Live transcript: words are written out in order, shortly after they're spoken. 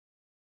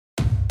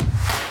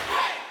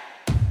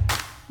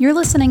You're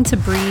listening to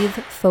Breathe,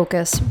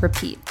 Focus,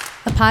 Repeat,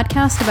 a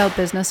podcast about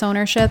business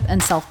ownership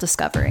and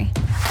self-discovery.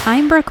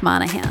 I'm Brooke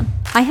Monahan.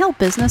 I help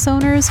business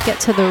owners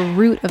get to the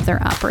root of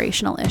their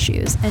operational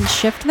issues and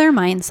shift their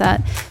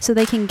mindset so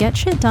they can get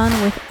shit done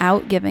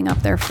without giving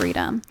up their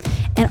freedom.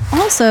 And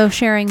also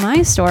sharing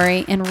my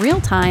story in real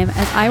time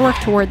as I work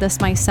toward this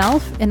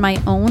myself in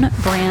my own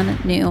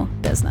brand new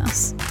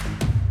business.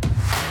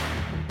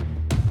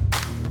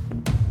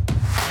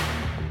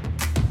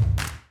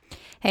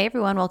 Hey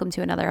everyone, welcome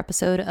to another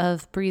episode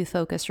of Breathe,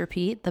 Focus,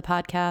 Repeat, the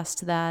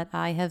podcast that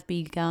I have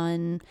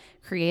begun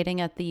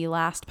creating at the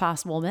last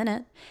possible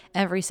minute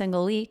every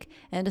single week.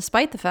 And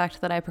despite the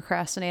fact that I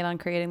procrastinate on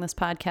creating this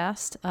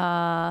podcast,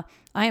 I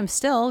am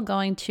still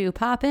going to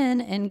pop in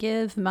and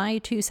give my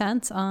 2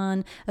 cents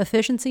on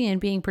efficiency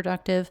and being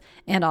productive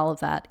and all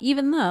of that,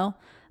 even though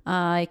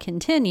I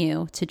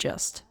continue to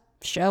just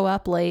show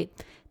up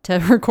late to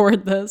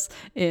record this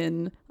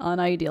in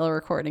unideal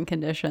recording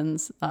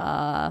conditions.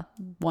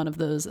 One of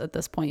those at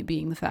this point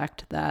being the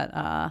fact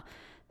that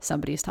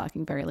somebody's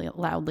talking very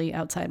loudly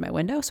outside my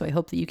window. So I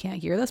hope that you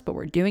can't hear this, but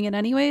we're doing it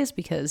anyways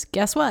because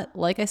guess what?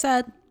 Like I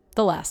said,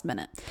 the last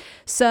minute.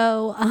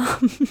 So,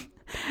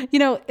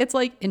 it's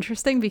like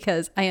interesting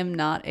because I am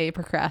not a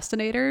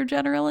procrastinator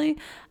generally.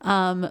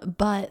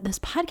 But this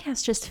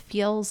podcast just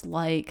feels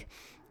like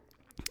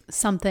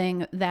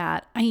something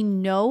that I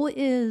know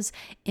is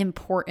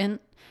important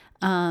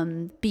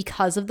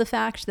because of the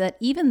fact that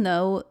even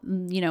though,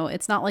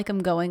 it's not like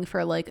I'm going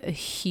for like a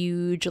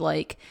huge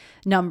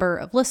number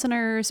of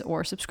listeners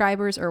or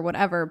subscribers or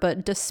whatever,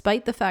 but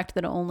despite the fact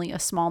that only a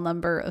small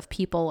number of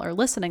people are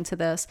listening to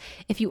this,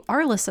 if you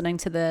are listening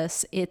to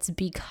this, it's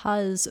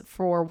because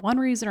for one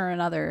reason or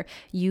another,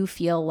 you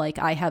feel like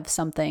I have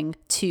something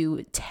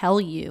to tell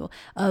you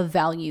of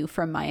value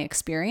from my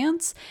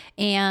experience.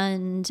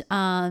 And,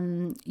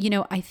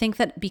 I think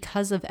that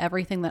because of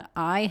everything that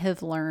I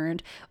have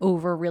learned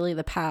over really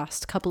the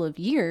past couple of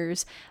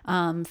years,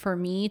 for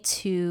me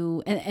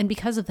to, and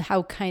because of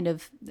how kind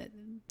of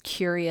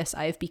curious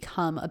I've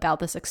become about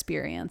this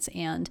experience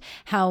and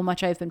how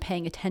much I've been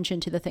paying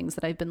attention to the things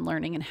that I've been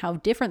learning and how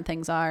different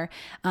things are,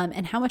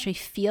 and how much I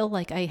feel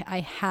like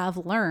I have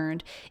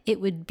learned, it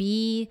would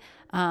be,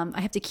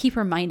 I have to keep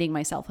reminding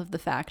myself of the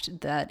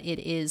fact that it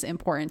is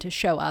important to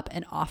show up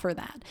and offer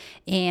that.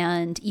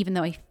 And even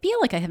though I feel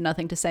like I have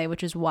nothing to say,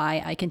 which is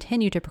why I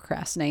continue to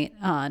procrastinate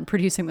on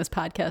producing this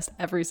podcast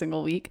every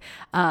single week,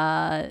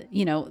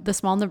 the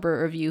small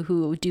number of you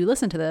who do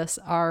listen to this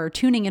are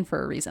tuning in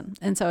for a reason.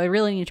 And so I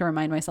really need to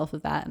remind myself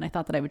of that. And I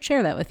thought that I would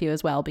share that with you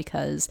as well,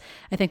 because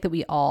I think that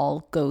we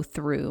all go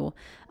through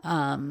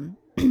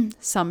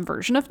some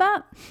version of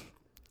that.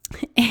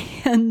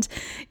 And,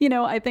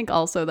 I think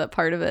also that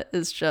part of it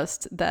is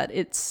just that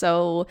it's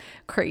so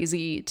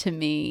crazy to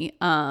me.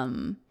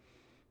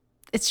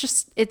 It's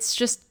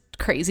just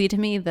crazy to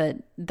me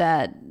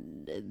that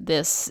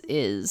this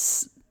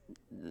is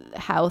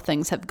how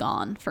things have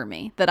gone for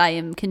me, that I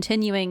am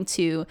continuing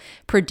to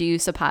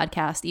produce a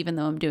podcast, even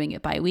though I'm doing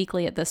it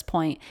bi-weekly at this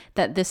point,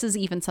 that this is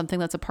even something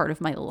that's a part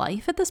of my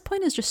life at this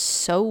point is just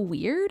so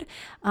weird.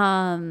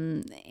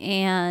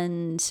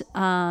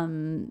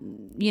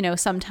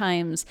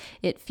 Sometimes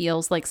it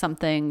feels like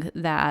something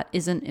that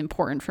isn't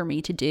important for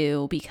me to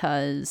do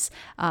because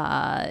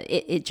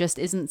it just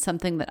isn't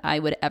something that I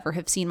would ever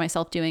have seen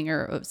myself doing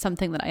or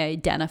something that I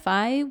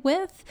identify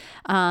with.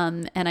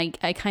 And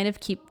I kind of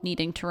keep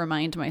needing to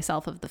remind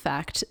myself of the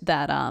fact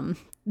that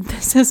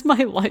this is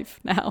my life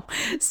now.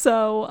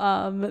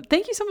 So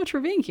thank you so much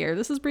for being here.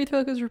 This is Breathe,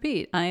 Focus,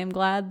 Repeat. I am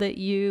glad that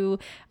you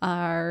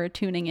are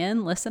tuning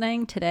in,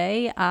 listening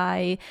today.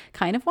 I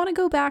kind of want to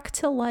go back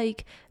to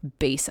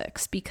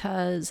basics,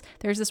 because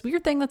there's this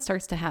weird thing that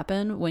starts to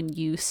happen when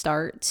you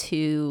start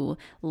to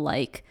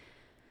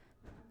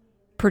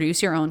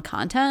produce your own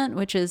content,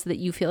 which is that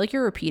you feel like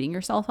you're repeating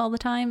yourself all the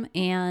time.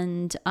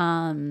 And,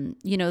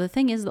 the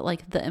thing is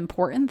that the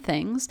important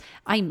things,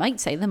 I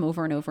might say them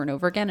over and over and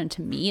over again. And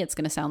to me, it's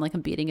going to sound like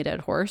I'm beating a dead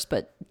horse,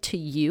 but to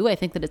you, I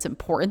think that it's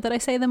important that I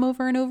say them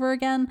over and over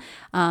again,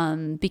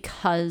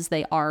 because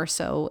they are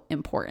so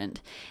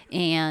important.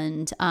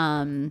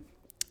 And,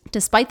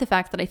 despite the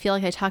fact that I feel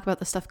like I talk about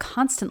this stuff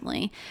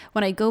constantly,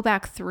 when I go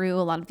back through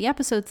a lot of the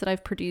episodes that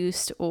I've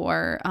produced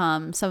or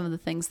some of the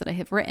things that I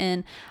have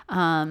written,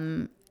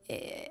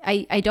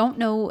 I don't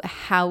know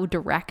how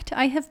direct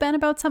I have been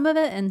about some of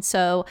it. And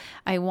so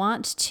I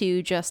want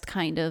to just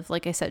kind of,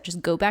 like I said,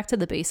 just go back to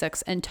the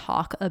basics and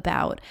talk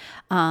about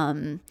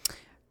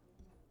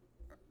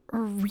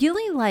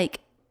really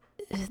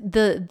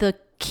the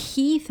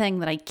key thing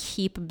that I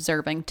keep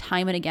observing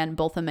time and again,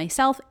 both in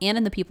myself and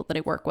in the people that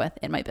I work with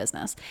in my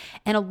business.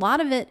 And a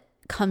lot of it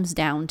comes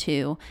down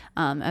to,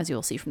 as you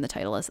will see from the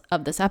title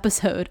of this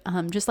episode,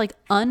 just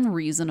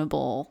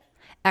unreasonable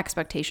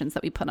expectations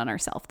that we put on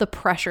ourselves, the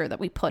pressure that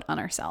we put on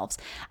ourselves.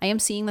 I am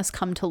seeing this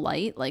come to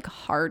light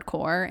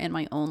hardcore in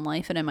my own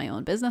life and in my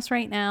own business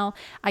right now.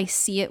 I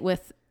see it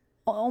with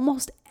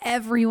almost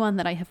everyone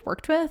that I have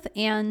worked with,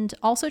 and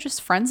also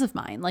just friends of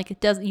mine. Like,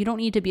 you don't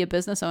need to be a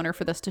business owner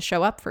for this to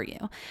show up for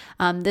you.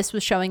 This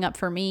was showing up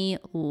for me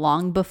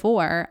long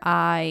before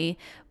I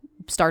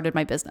started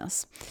my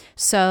business.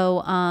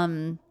 So,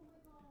 I'm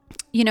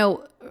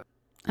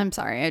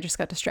sorry, I just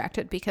got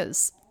distracted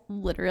because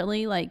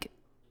literally, like,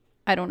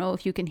 I don't know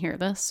if you can hear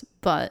this,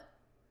 but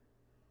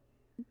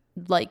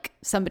like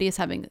somebody is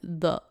having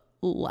the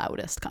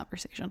loudest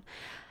conversation.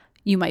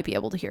 You might be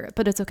able to hear it,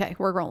 but it's okay.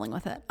 We're rolling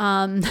with it.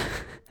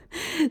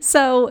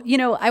 So,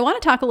 I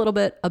want to talk a little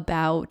bit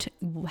about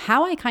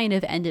how I kind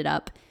of ended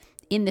up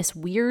in this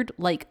weird,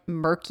 like,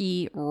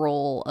 murky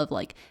role of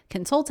like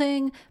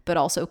consulting, but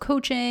also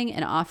coaching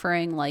and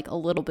offering like a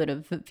little bit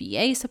of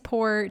VA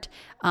support,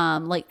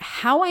 like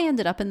how I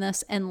ended up in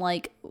this, and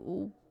like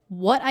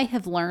what I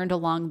have learned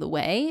along the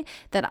way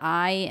that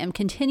I am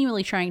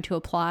continually trying to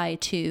apply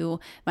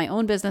to my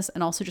own business,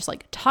 and also just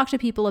like talk to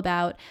people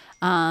about,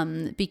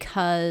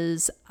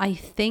 because I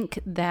think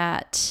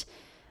that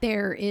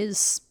there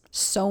is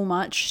so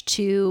much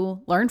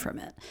to learn from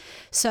it.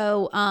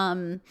 So,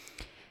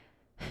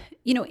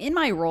 in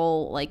my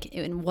role, like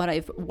in what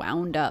I've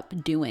wound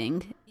up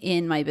doing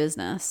in my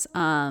business,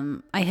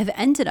 I have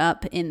ended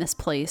up in this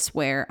place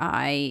where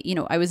I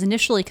was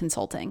initially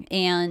consulting,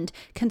 and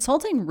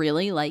consulting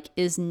really like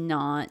is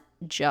not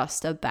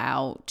just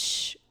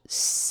about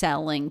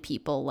selling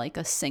people like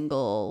a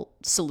single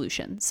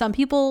solution. Some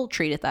people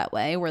treat it that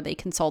way, where they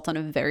consult on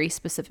a very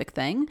specific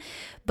thing.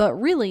 But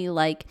really,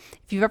 like,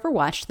 if you've ever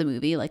watched the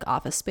movie like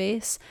Office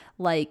Space,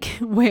 like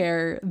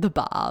where the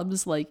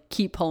Bobs like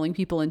keep pulling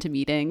people into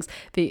meetings,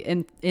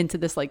 into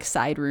this like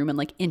side room and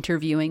like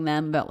interviewing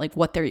them about like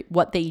what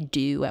they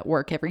do at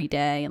work every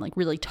day, and like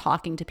really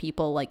talking to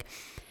people, like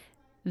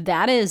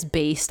that is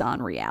based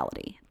on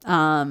reality.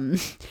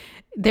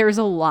 There's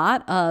a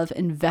lot of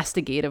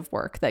investigative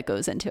work that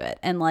goes into it.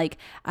 And like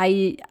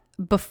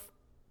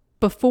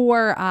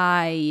before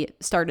I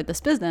started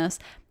this business,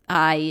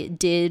 I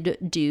did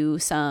do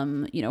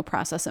some,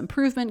 process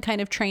improvement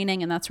kind of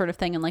training and that sort of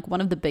thing. And like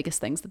one of the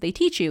biggest things that they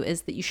teach you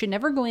is that you should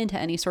never go into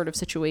any sort of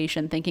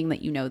situation thinking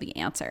that you know the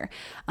answer.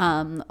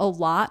 A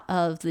lot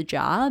of the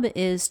job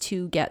is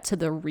to get to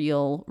the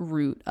real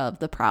root of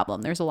the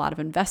problem. There's a lot of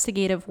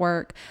investigative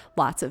work,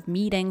 lots of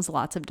meetings,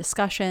 lots of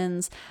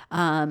discussions,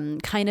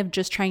 kind of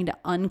just trying to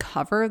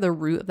uncover the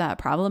root of that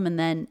problem.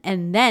 And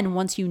then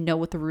once you know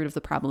what the root of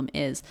the problem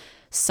is,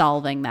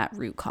 solving that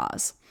root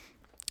cause.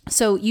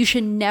 So you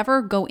should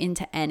never go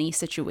into any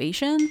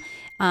situation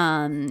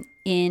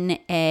in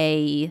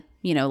a,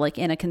 like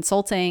in a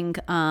consulting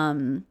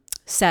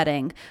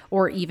setting,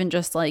 or even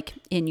just like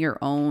in your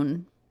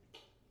own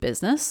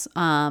business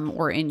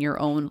or in your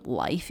own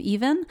life,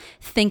 even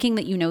thinking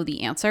that you know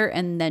the answer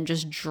and then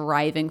just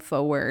driving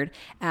forward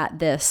at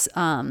this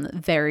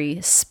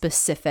very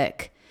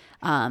specific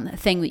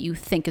thing that you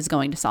think is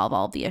going to solve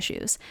all of the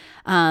issues.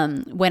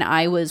 When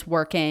I was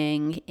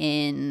working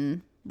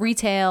in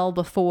retail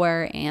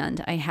before,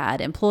 and I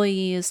had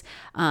employees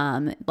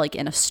like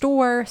in a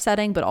store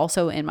setting, but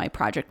also in my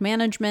project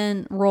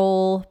management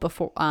role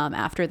before,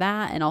 after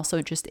that, and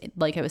also just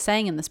like I was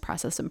saying, in this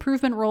process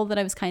improvement role that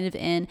I was kind of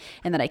in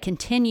and that I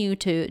continue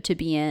to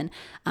be in,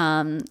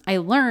 I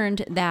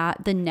learned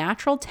that the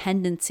natural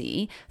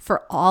tendency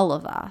for all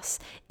of us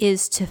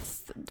is to,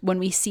 when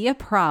we see a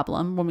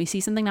problem, when we see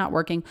something not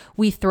working,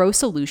 we throw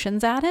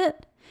solutions at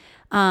it.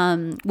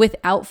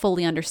 Without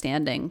fully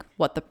understanding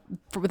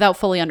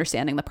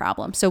the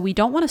problem. So we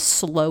don't want to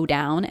slow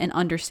down and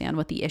understand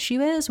what the issue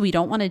is. We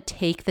don't want to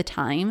take the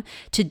time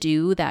to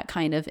do that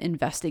kind of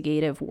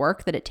investigative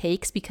work that it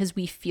takes, because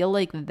we feel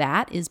like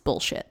that is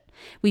bullshit.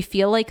 We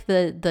feel like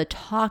the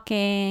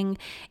talking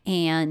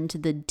and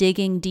the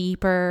digging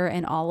deeper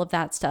and all of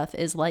that stuff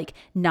is like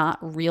not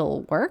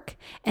real work.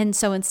 And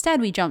so instead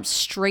we jump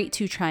straight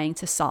to trying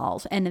to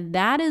solve. And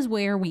that is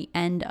where we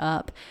end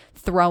up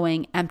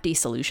throwing empty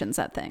solutions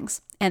at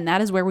things. And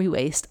that is where we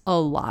waste a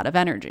lot of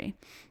energy.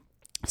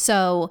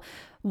 So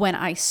when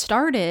I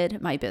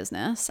started my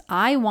business,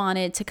 I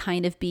wanted to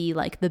kind of be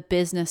like the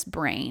business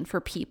brain for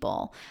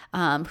people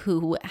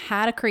who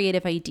had a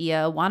creative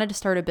idea, wanted to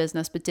start a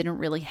business, but didn't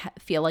really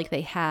feel like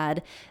they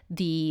had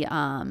the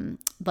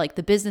like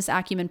the business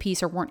acumen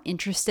piece, or weren't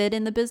interested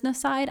in the business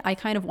side. I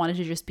kind of wanted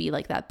to just be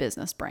like that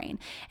business brain.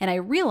 And I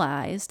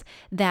realized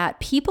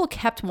that people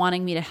kept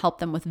wanting me to help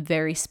them with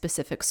very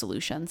specific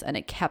solutions, and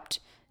it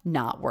kept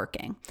not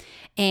working.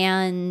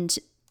 And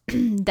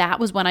that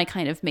was when I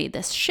kind of made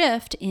this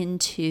shift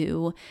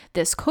into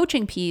this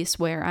coaching piece,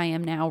 where I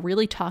am now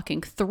really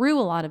talking through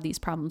a lot of these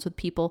problems with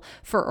people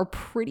for a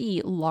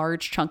pretty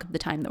large chunk of the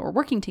time that we're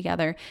working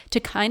together, to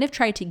kind of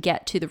try to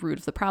get to the root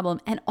of the problem.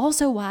 And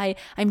also why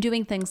I'm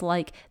doing things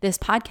like this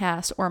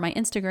podcast or my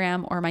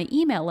Instagram or my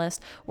email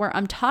list, where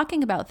I'm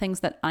talking about things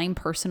that I'm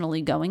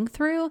personally going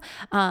through,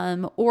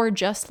 or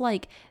just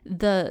like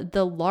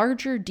the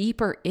larger,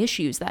 deeper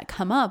issues that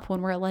come up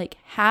when we're like,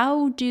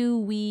 how do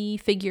we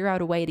figure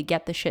out a way to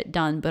get the shit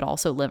done, but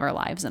also live our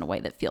lives in a way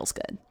that feels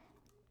good?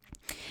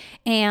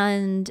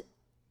 And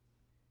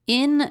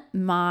In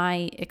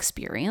my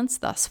experience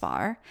thus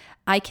far,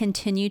 I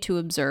continue to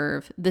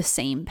observe the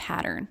same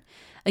pattern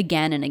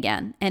again and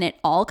again. And it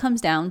all comes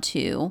down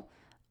to,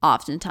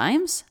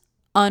 oftentimes,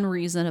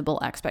 unreasonable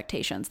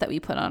expectations that we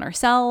put on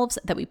ourselves,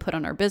 that we put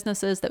on our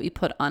businesses, that we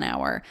put on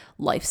our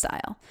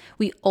lifestyle.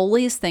 We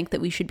always think that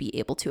we should be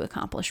able to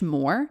accomplish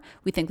more.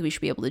 We think that we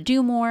should be able to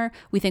do more.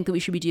 We think that we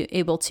should be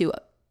able to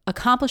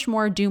accomplish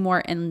more, do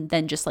more, and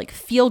then just like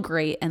feel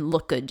great and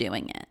look good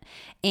doing it.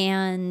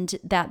 And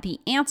that the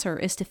answer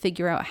is to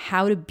figure out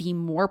how to be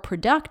more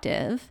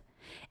productive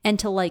and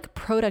to like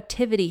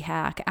productivity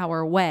hack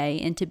our way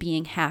into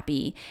being a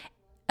happy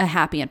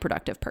and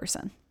productive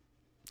person.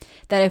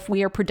 That if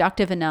we are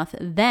productive enough,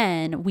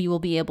 then we will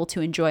be able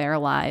to enjoy our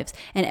lives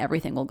and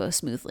everything will go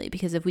smoothly.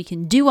 Because if we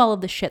can do all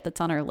of the shit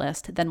that's on our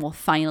list, then we'll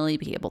finally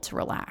be able to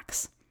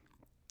relax.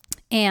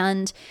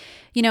 And,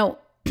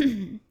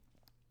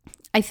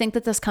 I think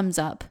that this comes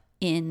up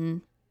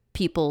in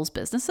people's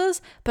businesses,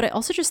 but I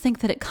also just think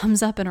that it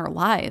comes up in our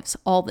lives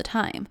all the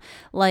time.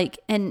 Like,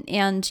 and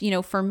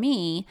for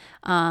me,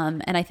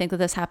 and I think that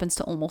this happens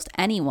to almost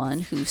anyone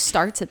who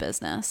starts a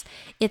business,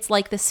 it's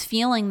like this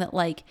feeling that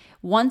like,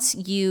 once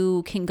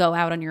you can go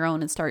out on your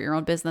own and start your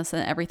own business,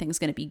 then everything's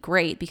going to be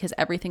great because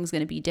everything's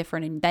going to be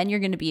different. And then you're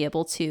going to be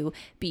able to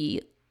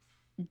be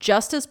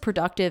just as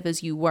productive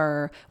as you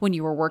were when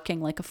you were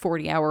working like a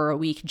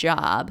 40-hour-a-week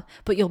job,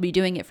 but you'll be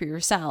doing it for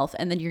yourself.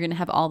 And then you're going to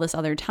have all this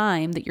other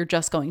time that you're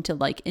just going to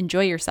like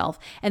enjoy yourself.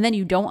 And then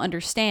you don't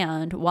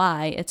understand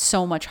why it's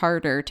so much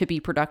harder to be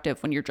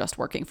productive when you're just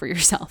working for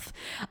yourself.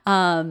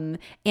 And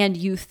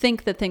you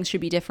think that things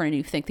should be different and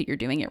you think that you're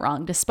doing it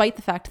wrong, despite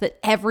the fact that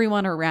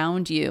everyone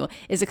around you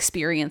is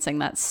experiencing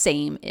that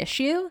same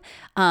issue.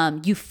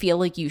 You feel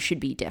like you should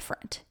be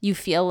different. You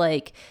feel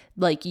like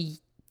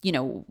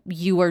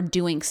you are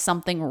doing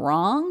something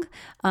wrong,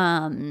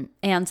 and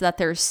that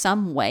there's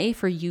some way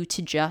for you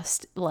to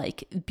just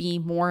like be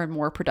more and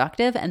more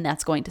productive, and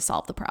that's going to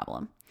solve the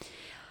problem.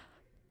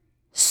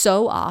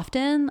 So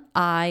often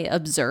I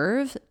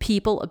observe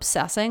people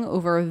obsessing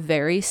over a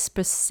very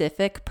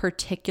specific,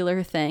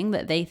 particular thing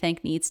that they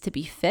think needs to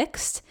be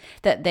fixed,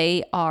 that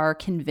they are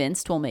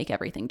convinced will make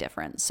everything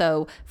different.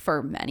 So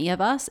for many of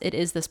us, it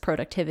is this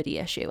productivity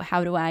issue.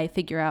 How do I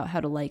figure out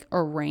how to like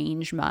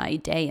arrange my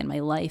day and my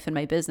life and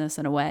my business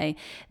in a way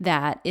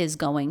that is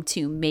going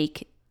to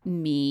make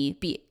me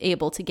be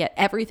able to get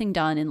everything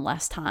done in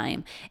less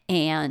time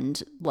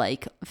and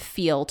like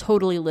feel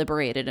totally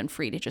liberated and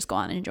free to just go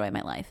on and enjoy my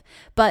life.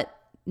 But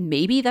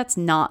maybe that's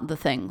not the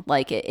thing.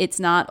 Like it's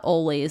not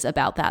always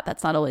about that.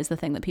 That's not always the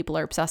thing that people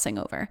are obsessing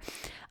over.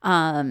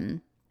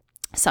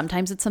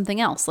 Sometimes it's something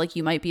else. Like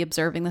you might be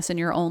observing this in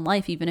your own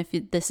life, even if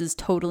this is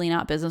totally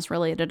not business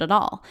related at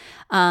all.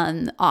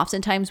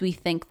 Oftentimes we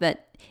think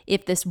that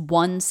if this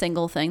one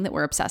single thing that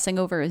we're obsessing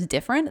over is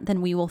different, then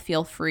we will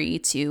feel free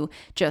to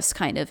just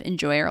kind of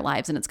enjoy our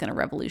lives and it's going to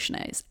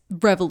revolutionize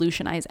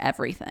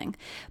everything.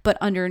 But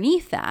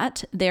underneath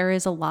that, there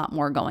is a lot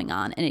more going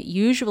on. And it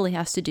usually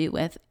has to do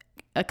with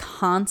a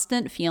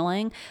constant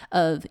feeling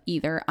of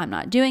either I'm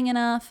not doing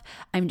enough,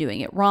 I'm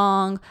doing it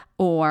wrong,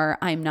 or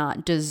I'm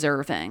not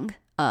deserving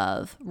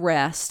of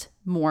rest,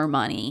 more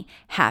money,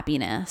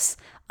 happiness.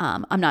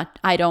 I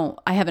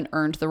haven't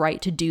earned the right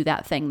to do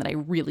that thing that I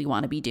really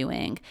want to be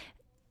doing.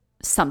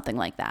 Something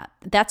like that.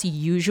 That's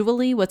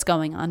usually what's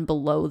going on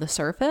below the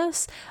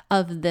surface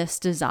of this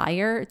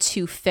desire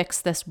to fix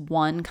this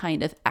one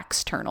kind of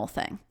external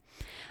thing.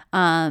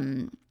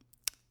 When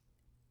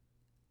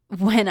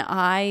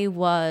I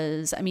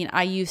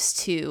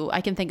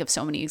can think of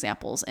so many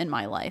examples in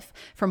my life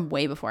from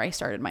way before I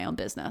started my own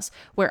business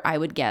where I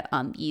would get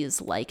on these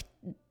like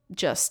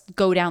just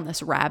go down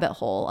this rabbit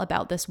hole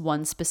about this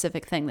one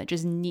specific thing that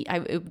I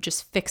would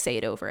just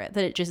fixate over it,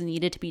 that it just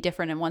needed to be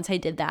different. And once I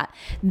did that,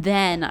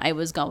 then I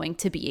was going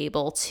to be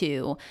able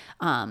to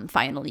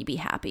finally be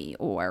happy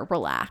or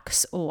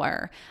relax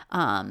or,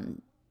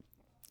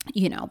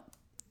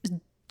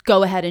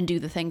 go ahead and do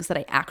the things that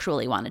I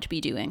actually wanted to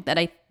be doing that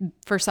I,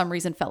 for some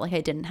reason, felt like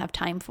I didn't have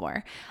time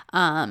for.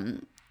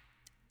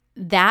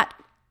 That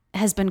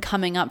has been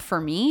coming up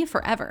for me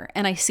forever.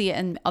 And I see it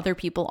in other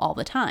people all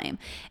the time.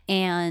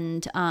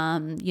 And,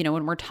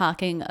 when we're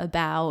talking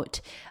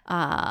about,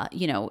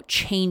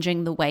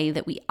 changing the way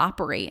that we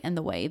operate and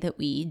the way that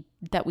we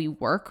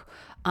work,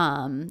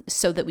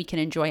 so that we can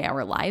enjoy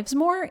our lives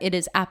more, it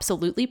is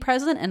absolutely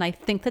present. And I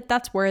think that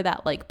that's where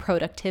that like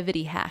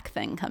productivity hack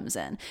thing comes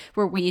in,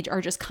 where we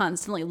are just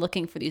constantly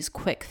looking for these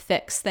quick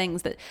fix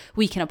things that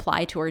we can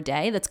apply to our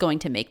day that's going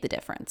to make the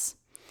difference.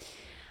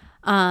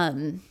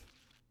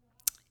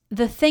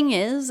 The thing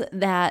is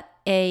that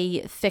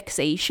a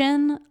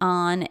fixation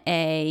on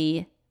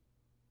a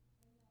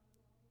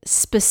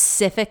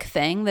specific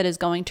thing that is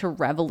going to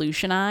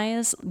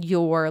revolutionize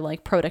your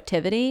like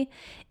productivity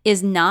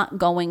is not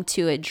going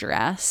to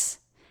address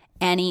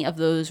any of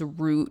those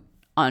root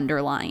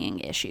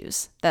underlying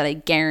issues that I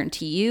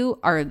guarantee you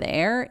are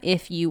there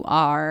if you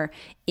are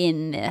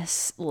in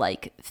this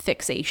like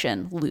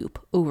fixation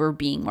loop over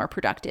being more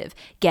productive,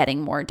 getting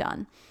more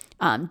done,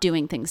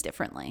 doing things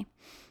differently.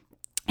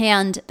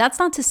 And that's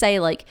not to say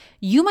like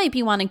you might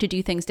be wanting to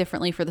do things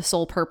differently for the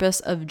sole purpose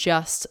of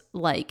just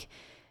like,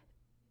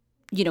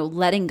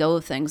 letting go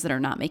of things that are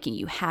not making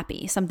you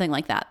happy, something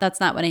like that. That's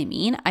not what I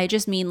mean. I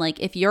just mean like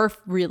if you're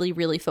really,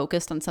 really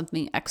focused on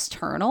something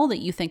external that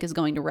you think is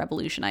going to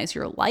revolutionize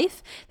your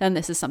life, then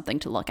this is something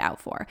to look out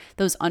for,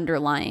 those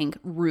underlying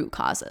root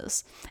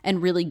causes,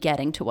 and really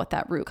getting to what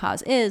that root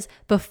cause is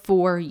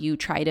before you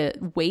try to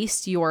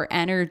waste your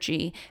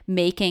energy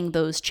making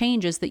those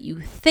changes that you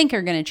think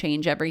are going to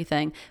change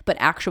everything. But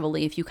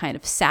actually, if you kind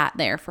of sat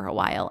there for a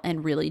while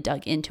and really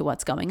dug into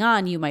what's going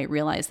on, you might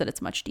realize that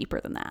it's much deeper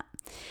than that.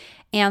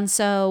 And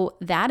so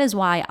that is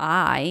why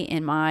I,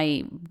 in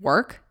my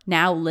work,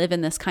 now live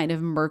in this kind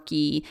of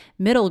murky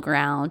middle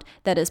ground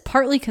that is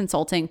partly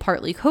consulting,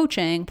 partly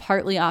coaching,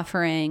 partly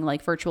offering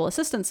like virtual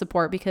assistant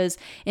support, because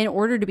in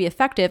order to be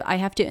effective, I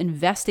have to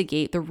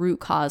investigate the root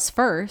cause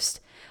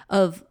first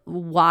of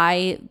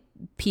why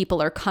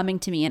people are coming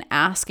to me and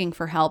asking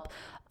for help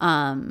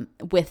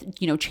with,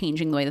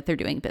 changing the way that they're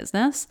doing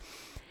business.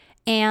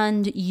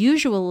 And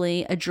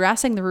usually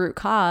addressing the root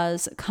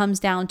cause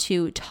comes down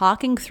to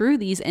talking through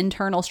these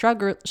internal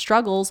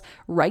struggles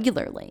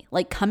regularly,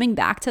 like coming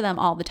back to them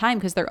all the time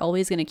because they're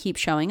always going to keep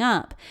showing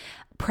up.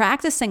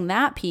 Practicing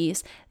that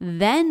piece,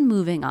 then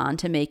moving on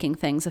to making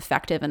things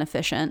effective and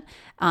efficient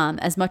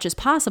as much as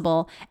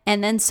possible,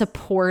 and then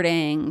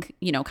supporting,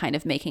 kind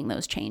of making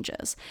those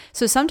changes.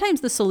 So sometimes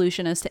the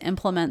solution is to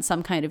implement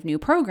some kind of new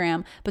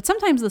program, but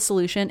sometimes the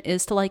solution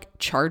is to like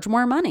charge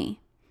more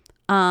money.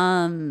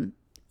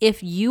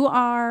 If you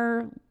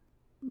are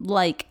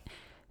like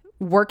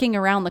working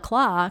around the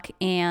clock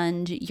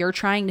and you're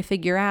trying to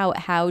figure out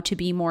how to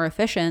be more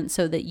efficient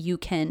so that you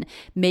can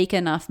make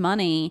enough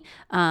money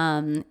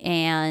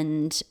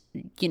and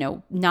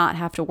not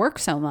have to work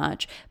so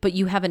much, but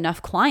you have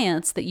enough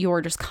clients that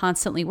you're just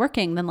constantly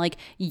working, then like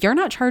you're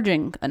not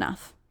charging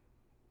enough.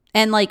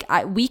 And like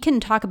we can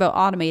talk about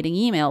automating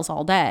emails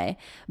all day,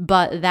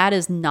 but that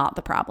is not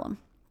the problem.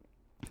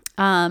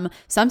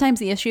 Sometimes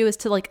the issue is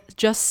to like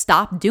just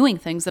stop doing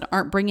things that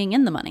aren't bringing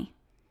in the money,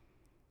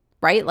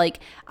 right? Like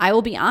I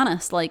will be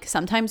honest, like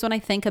sometimes when I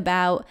think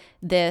about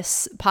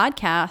this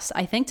podcast,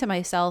 I think to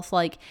myself,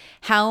 like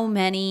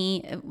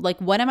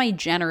what am I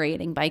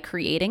generating by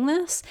creating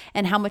this,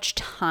 and how much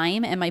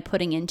time am I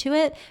putting into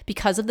it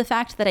because of the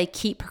fact that I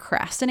keep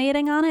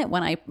procrastinating on it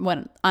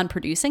when on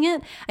producing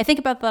it. I think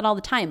about that all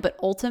the time, but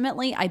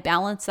ultimately I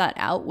balance that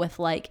out with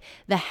like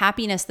the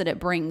happiness that it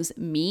brings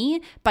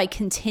me by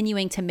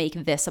continuing to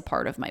make this a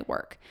part of my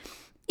work.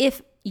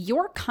 If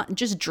you're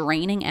just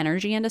draining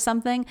energy into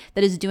something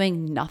that is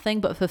doing nothing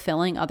but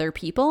fulfilling other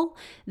people,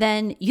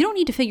 then you don't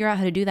need to figure out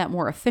how to do that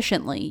more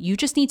efficiently. You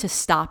just need to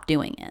stop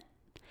doing it.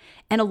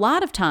 And a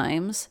lot of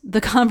times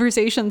the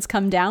conversations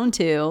come down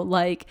to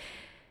like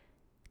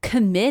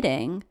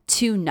committing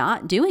to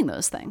not doing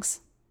those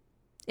things.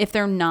 If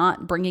they're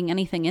not bringing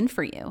anything in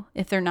for you,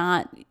 if they're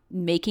not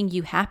making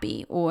you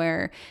happy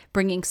or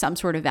bringing some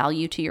sort of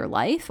value to your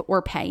life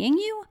or paying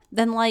you,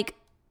 then like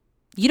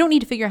you don't need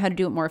to figure out how to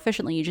do it more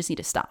efficiently. You just need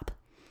to stop.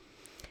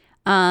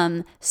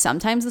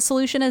 Sometimes the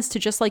solution is to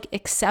just like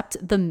accept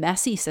the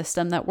messy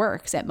system that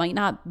works. It might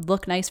not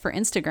look nice for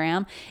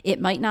Instagram.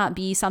 It might not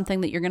be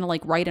something that you're going to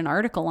like write an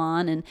article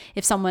on. And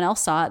if someone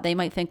else saw it, they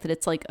might think that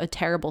it's like a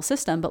terrible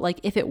system. But like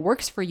if it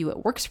works for you,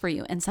 it works for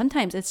you. And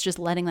sometimes it's just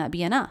letting that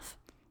be enough.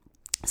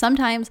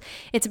 Sometimes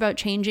it's about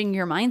changing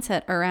your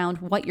mindset around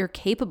what you're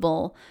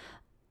capable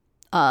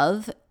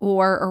of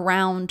or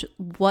around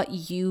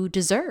what you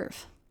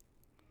deserve.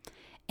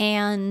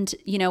 And,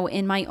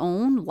 in my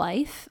own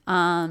life,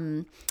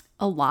 a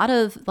lot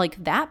of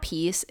like that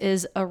piece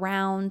is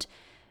around,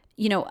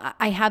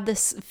 I have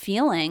this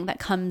feeling that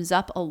comes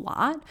up a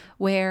lot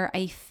where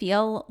I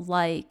feel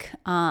like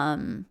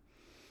I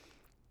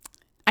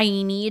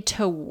need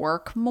to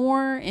work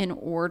more in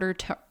order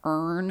to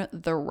earn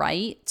the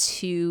right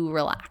to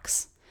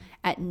relax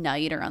at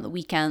night or on the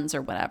weekends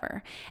or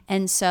whatever.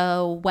 And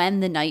so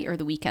when the night or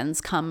the weekends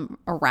come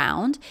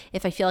around,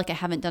 if I feel like I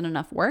haven't done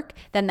enough work,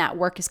 then that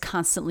work is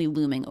constantly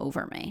looming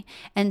over me.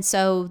 And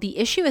so the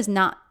issue is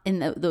not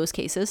in those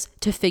cases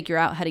to figure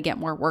out how to get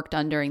more work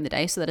done during the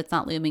day so that it's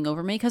not looming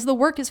over me, because the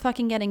work is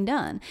fucking getting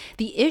done.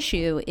 The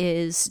issue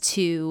is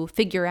to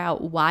figure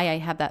out why I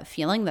have that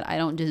feeling that I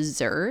don't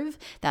deserve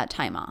that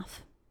time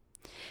off.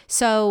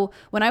 So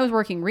when I was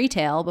working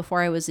retail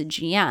before I was a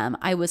GM,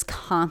 I was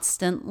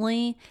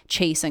constantly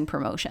chasing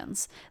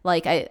promotions.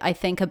 Like I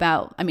think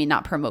about,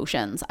 not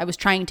promotions. I was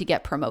trying to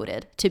get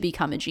promoted to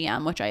become a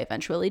GM, which I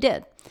eventually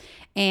did.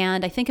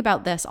 And I think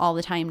about this all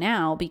the time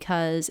now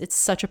because it's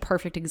such a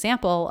perfect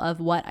example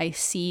of what I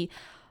see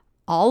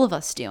all of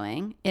us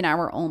doing in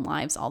our own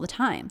lives all the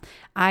time.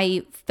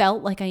 I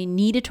felt like I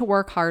needed to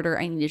work harder.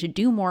 I needed to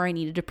do more. I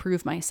needed to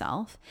prove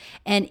myself.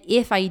 And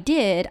if I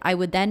did, I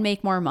would then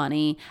make more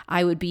money.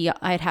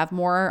 I'd have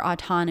more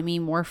autonomy,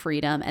 more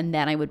freedom, and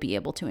then I would be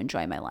able to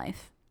enjoy my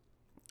life.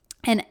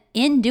 And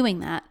in doing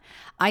that,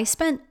 I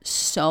spent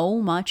so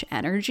much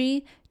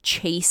energy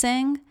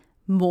chasing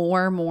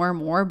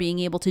more, being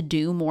able to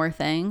do more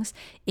things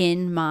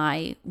in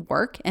my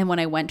work and when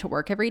I went to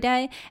work every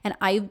day. And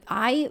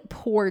I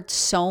poured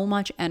so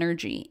much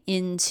energy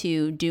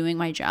into doing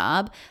my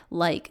job,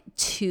 like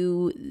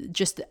to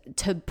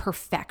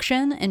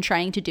perfection, and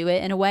trying to do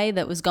it in a way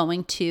that was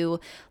going to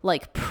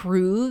like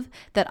prove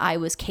that I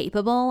was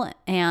capable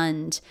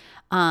and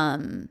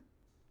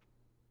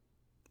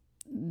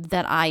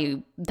that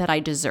I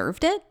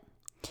deserved it.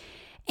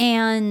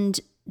 And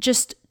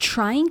just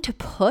trying to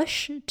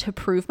push to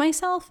prove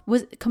myself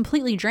was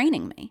completely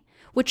draining me,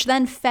 which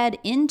then fed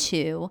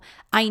into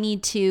I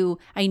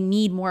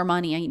need more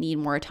money, I need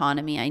more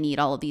autonomy, I need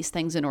all of these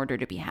things in order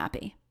to be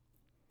happy.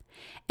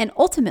 And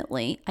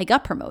ultimately, I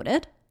got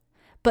promoted,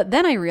 but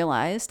then I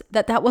realized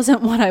that that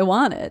wasn't what I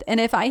wanted. And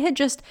if I had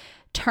just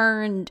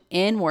turned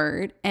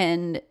inward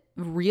and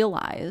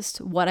realized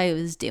what I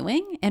was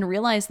doing and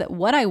realized that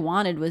what I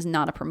wanted was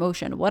not a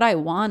promotion, what I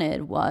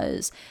wanted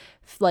was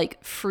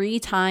like free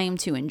time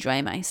to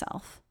enjoy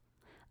myself,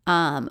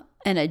 and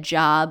a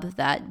job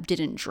that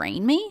didn't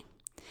drain me,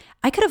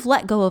 I could have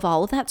let go of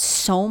all of that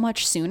so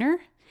much sooner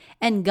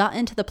and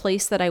gotten to the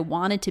place that I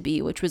wanted to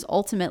be, which was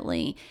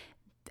ultimately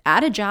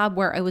at a job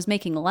where I was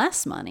making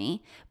less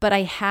money, but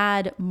I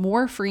had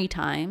more free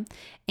time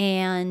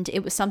and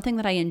it was something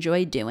that I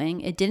enjoyed doing.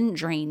 It didn't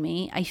drain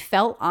me. I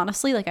felt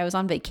honestly like I was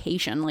on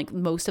vacation like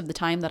most of the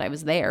time that I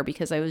was there,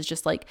 because I was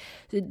just like,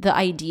 the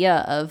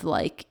idea of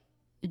like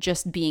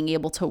just being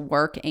able to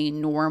work a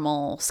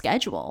normal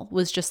schedule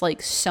was just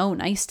like so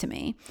nice to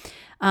me.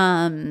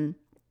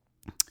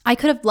 I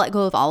could have let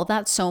go of all of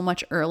that so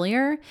much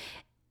earlier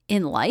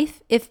in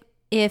life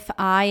if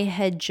I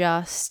had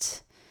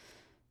just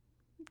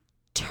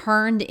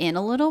turned in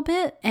a little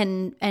bit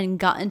and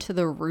gotten to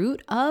the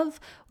root of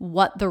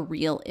what the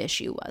real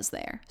issue was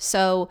there.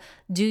 So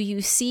do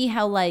you see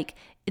how like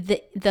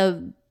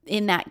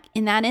in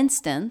that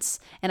instance,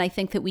 and I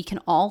think that we can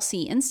all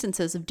see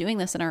instances of doing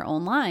this in our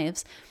own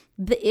lives,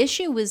 the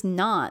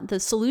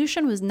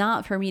solution was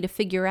not for me to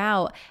figure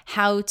out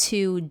how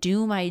to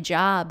do my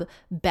job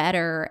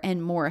better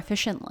and more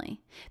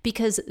efficiently,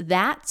 because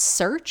that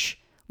search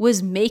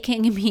was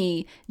making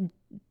me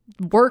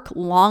work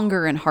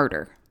longer and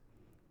harder.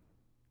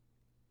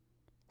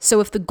 So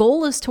if the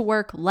goal is to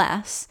work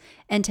less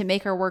and to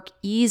make our work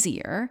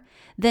easier,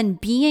 then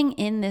being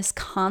in this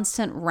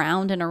constant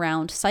round and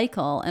around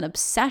cycle and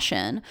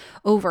obsession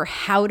over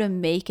how to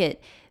make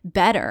it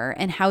better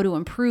and how to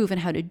improve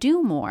and how to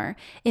do more,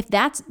 if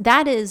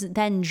that is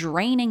then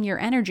draining your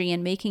energy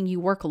and making you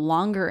work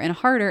longer and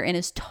harder and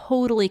is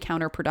totally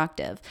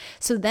counterproductive.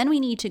 So then we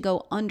need to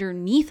go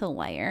underneath a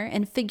layer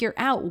and figure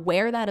out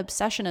where that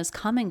obsession is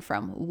coming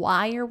from.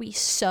 Why are we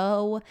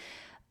so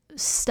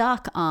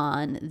stuck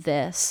on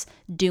this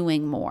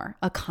doing more,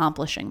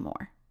 accomplishing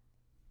more?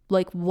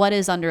 Like, what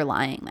is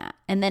underlying that?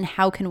 And then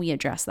how can we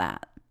address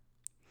that?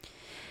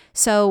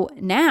 So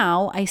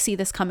now I see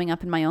this coming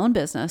up in my own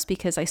business,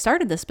 because I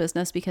started this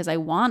business because I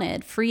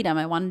wanted freedom.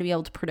 I wanted to be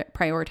able to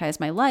prioritize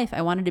my life.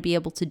 I wanted to be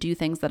able to do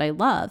things that I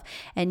love.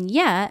 And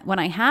yet, when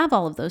I have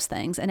all of those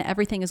things and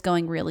everything is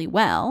going really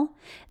well,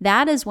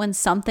 that is when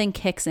something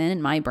kicks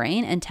in my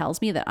brain and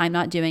tells me that I'm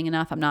not doing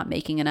enough, I'm not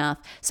making enough,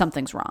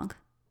 something's wrong.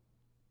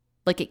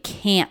 Like, it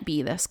can't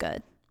be this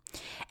good.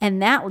 And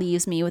that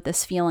leaves me with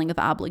this feeling of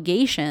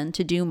obligation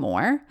to do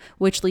more,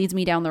 which leads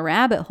me down the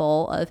rabbit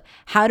hole of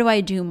how do I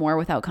do more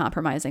without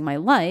compromising my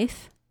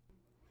life?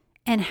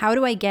 And how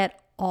do I get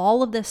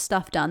all of this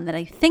stuff done that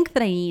I think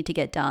that I need to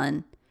get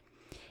done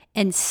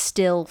and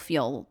still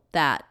feel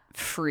that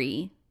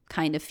free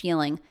kind of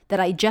feeling that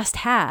I just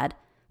had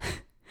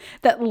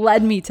that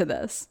led me to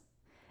this?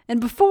 And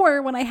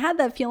before, when I had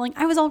that feeling,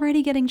 I was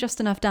already getting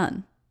just enough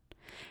done,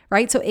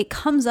 right? So it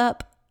comes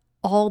up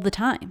all the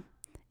time.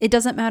 It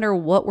doesn't matter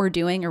what we're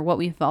doing or what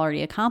we've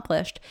already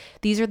accomplished.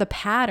 These are the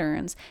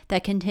patterns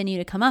that continue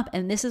to come up.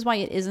 And this is why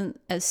it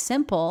isn't as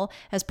simple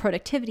as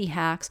productivity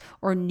hacks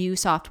or new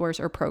softwares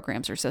or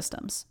programs or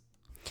systems.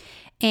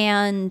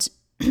 And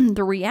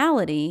the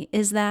reality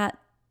is that,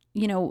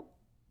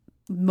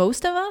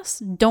 most of us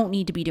don't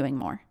need to be doing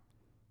more.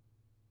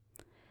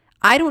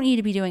 I don't need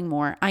to be doing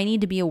more. I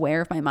need to be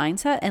aware of my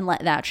mindset and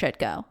let that shit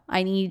go.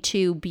 I need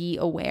to be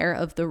aware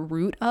of the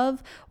root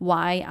of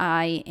why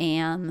I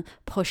am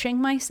pushing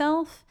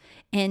myself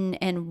and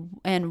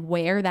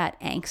where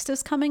that angst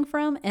is coming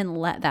from, and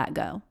let that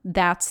go.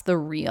 That's the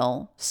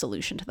real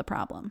solution to the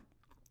problem.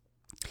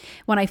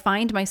 When I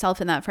find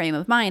myself in that frame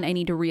of mind, I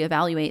need to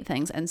reevaluate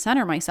things and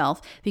center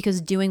myself, because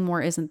doing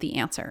more isn't the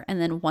answer.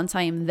 And then once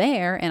I am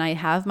there and I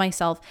have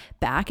myself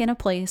back in a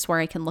place where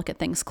I can look at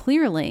things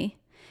clearly,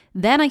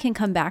 then I can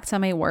come back to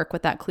my work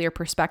with that clear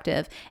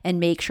perspective and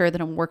make sure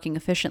that I'm working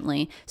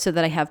efficiently so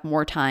that I have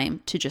more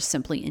time to just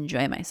simply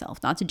enjoy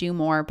myself, not to do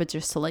more, but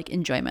just to like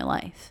enjoy my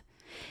life.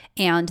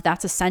 And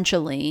that's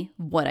essentially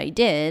what I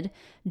did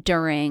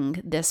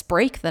during this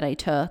break that I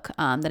took,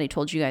 that I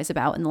told you guys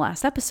about in the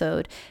last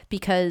episode,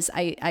 because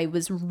I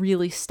was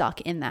really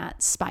stuck in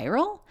that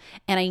spiral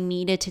and I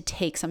needed to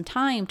take some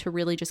time to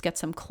really just get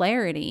some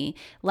clarity,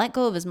 let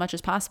go of as much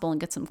as possible and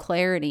get some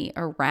clarity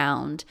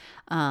around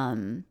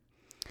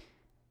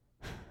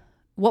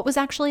what was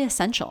actually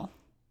essential.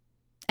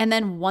 And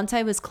then once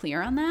I was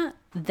clear on that,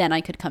 then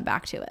I could come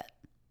back to it.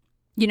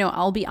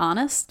 I'll be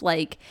honest,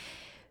 like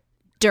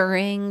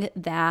during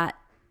that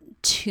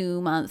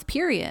 2-month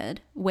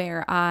period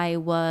where I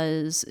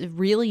was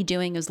really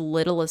doing as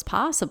little as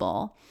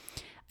possible,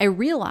 I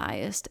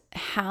realized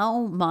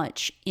how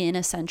much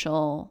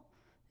inessential,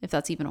 if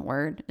that's even a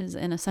word, is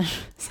an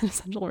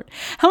essential word,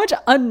 how much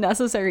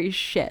unnecessary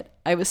shit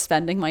I was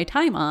spending my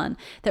time on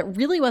that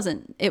really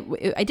wasn't,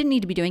 I didn't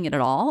need to be doing it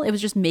at all. It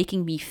was just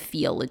making me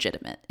feel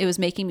legitimate. It was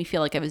making me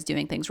feel like I was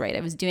doing things right.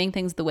 I was doing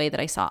things the way that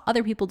I saw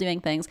other people doing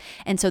things.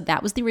 And so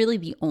that was really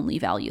the only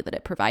value that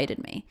it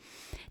provided me.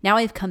 Now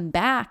I've come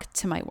back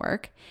to my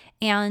work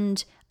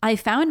and I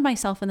found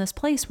myself in this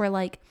place where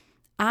like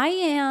I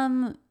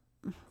am,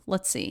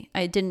 let's see,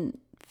 I didn't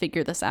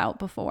figure this out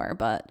before,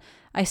 but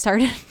I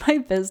started my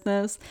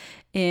business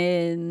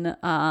in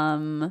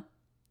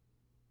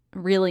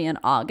really in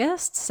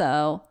August.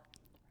 So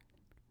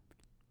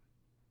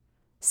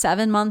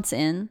 7 months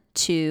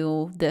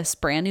into this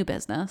brand new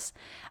business,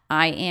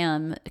 I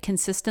am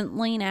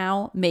consistently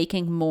now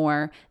making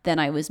more than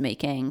I was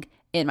making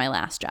in my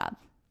last job.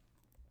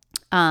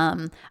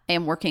 I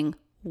am working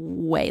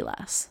way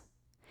less.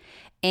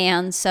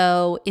 And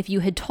so if you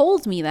had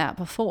told me that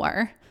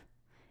before,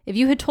 if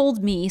you had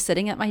told me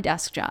sitting at my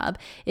desk job,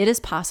 it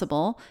is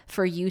possible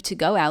for you to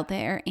go out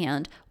there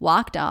and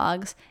walk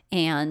dogs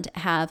and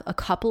have a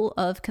couple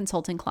of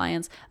consulting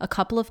clients, a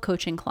couple of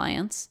coaching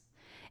clients,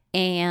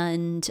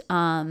 and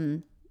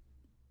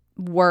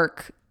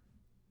work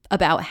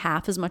about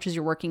half as much as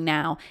you're working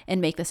now and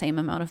make the same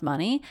amount of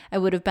money, I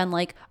would have been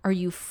like, are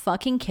you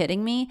fucking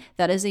kidding me?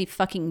 That is a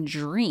fucking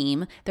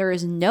dream. There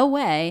is no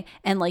way.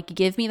 And like,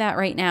 give me that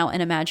right now, and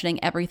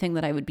imagining everything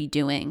that I would be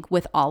doing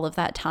with all of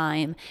that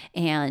time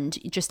and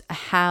just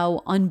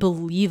how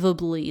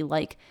unbelievably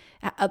like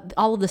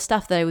all of the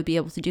stuff that I would be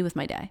able to do with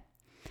my day.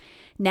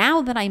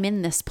 Now that I'm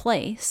in this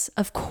place,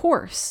 of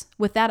course,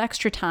 with that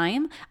extra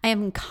time, I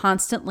am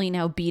constantly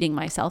now beating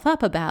myself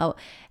up about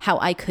how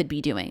I could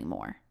be doing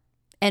more.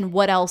 And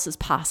what else is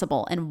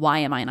possible, and why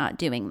am I not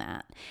doing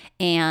that?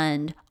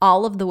 And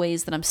all of the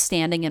ways that I'm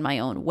standing in my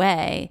own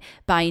way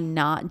by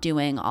not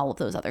doing all of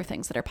those other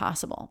things that are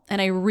possible. And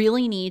I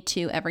really need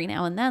to, every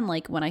now and then,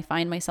 like when I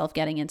find myself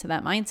getting into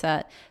that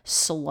mindset,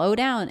 slow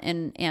down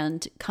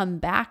and come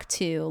back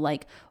to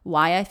like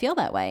why I feel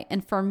that way.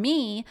 And for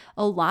me,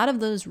 a lot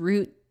of those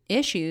root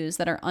issues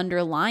that are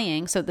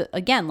underlying, so that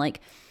again, like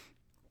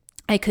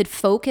I could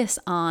focus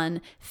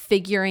on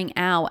figuring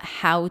out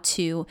how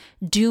to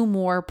do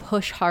more,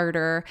 push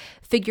harder,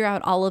 figure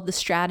out all of the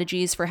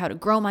strategies for how to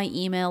grow my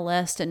email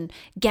list and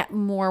get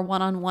more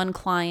one-on-one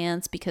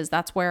clients, because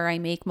that's where I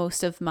make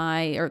most of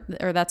my,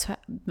 or that's,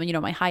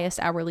 my highest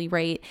hourly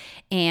rate,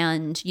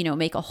 and,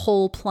 make a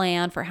whole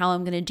plan for how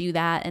I'm going to do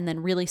that. And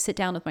then really sit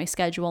down with my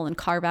schedule and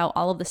carve out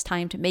all of this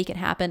time to make it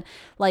happen.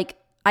 Like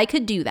I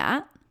could do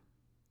that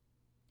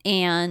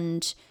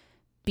and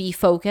be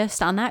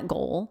focused on that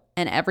goal,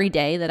 and every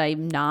day that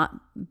I'm not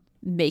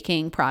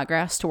making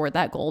progress toward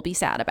that goal, be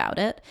sad about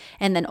it,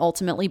 and then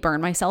ultimately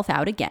burn myself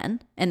out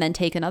again and then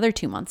take another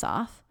 2 months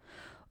off.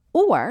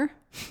 Or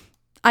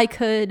I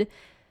could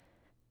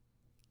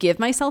give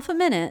myself a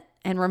minute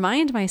and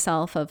remind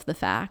myself of the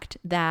fact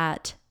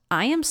that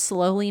I am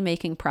slowly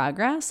making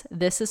progress.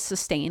 This is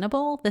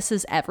sustainable. This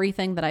is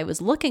everything that I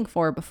was looking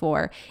for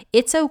before.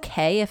 It's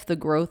okay if the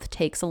growth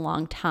takes a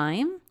long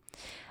time.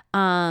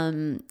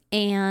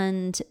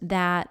 And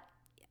that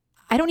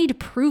I don't need to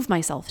prove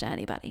myself to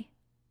anybody.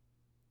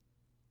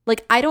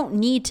 Like, I don't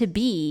need to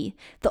be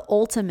the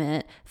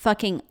ultimate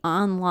fucking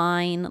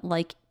online,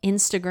 like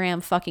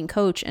Instagram fucking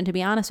coach. And to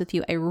be honest with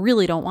you, I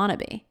really don't want to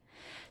be.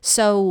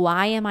 So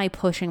why am I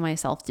pushing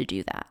myself to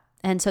do that?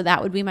 And so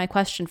that would be my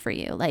question for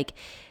you. Like,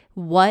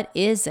 what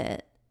is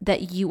it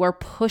that you are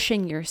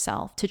pushing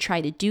yourself to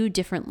try to do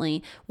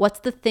differently? What's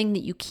the thing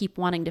that you keep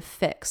wanting to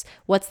fix?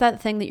 What's that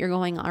thing that you're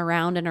going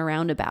around and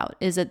around about?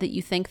 Is it that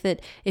you think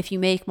that if you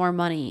make more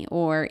money,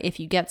 or if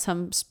you get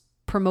some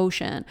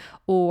promotion,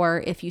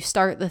 or if you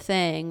start the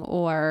thing,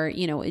 or,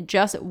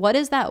 what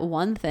is that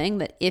one thing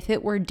that if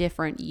it were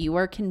different, you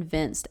are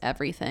convinced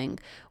everything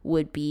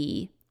would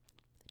be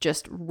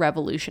just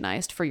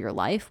revolutionized for your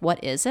life?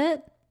 What is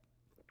it?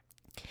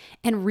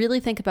 And really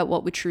think about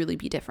what would truly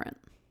be different.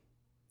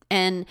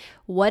 And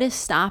what is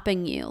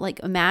stopping you? Like,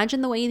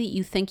 imagine the way that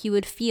you think you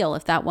would feel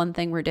if that one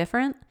thing were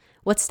different.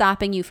 What's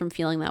stopping you from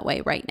feeling that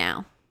way right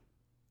now?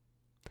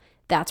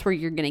 That's where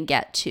you're going to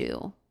get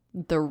to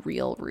the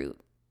real root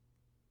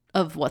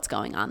of what's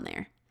going on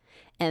there.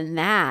 And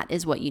that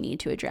is what you need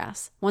to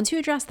address. Once you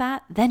address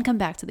that, then come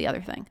back to the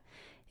other thing.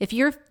 If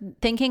you're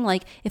thinking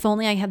like, if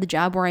only I had the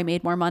job where I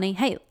made more money,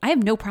 hey, I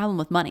have no problem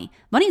with money.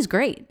 Money's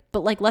great,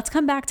 but like, let's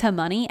come back to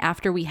money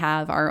after we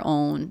have our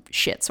own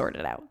shit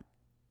sorted out.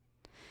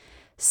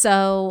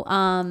 So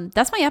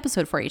that's my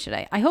episode for you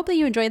today. I hope that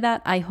you enjoyed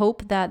that. I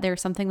hope that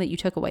there's something that you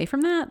took away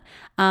from that.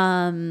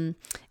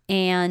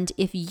 And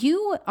if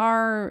you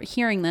are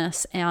hearing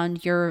this and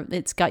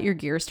it's got your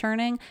gears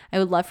turning, I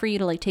would love for you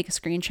to like take a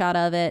screenshot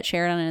of it,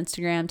 share it on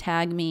Instagram,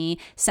 tag me,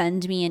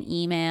 send me an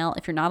email.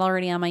 If you're not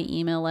already on my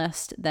email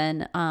list,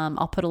 then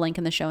I'll put a link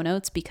in the show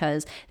notes,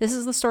 because this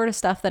is the sort of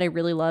stuff that I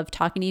really love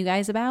talking to you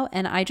guys about.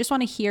 And I just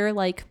want to hear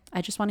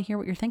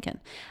what you're thinking.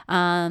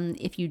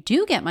 If you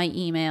do get my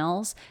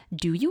emails,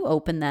 do you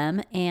open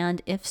them?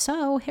 And if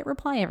so, hit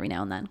reply every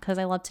now and then, because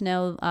I love to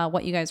know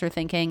what you guys are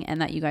thinking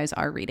and that you guys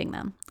are reading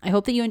them. I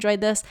hope that you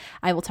enjoyed this.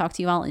 I will talk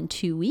to you all in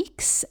 2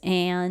 weeks,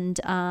 and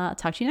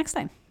talk to you next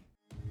time.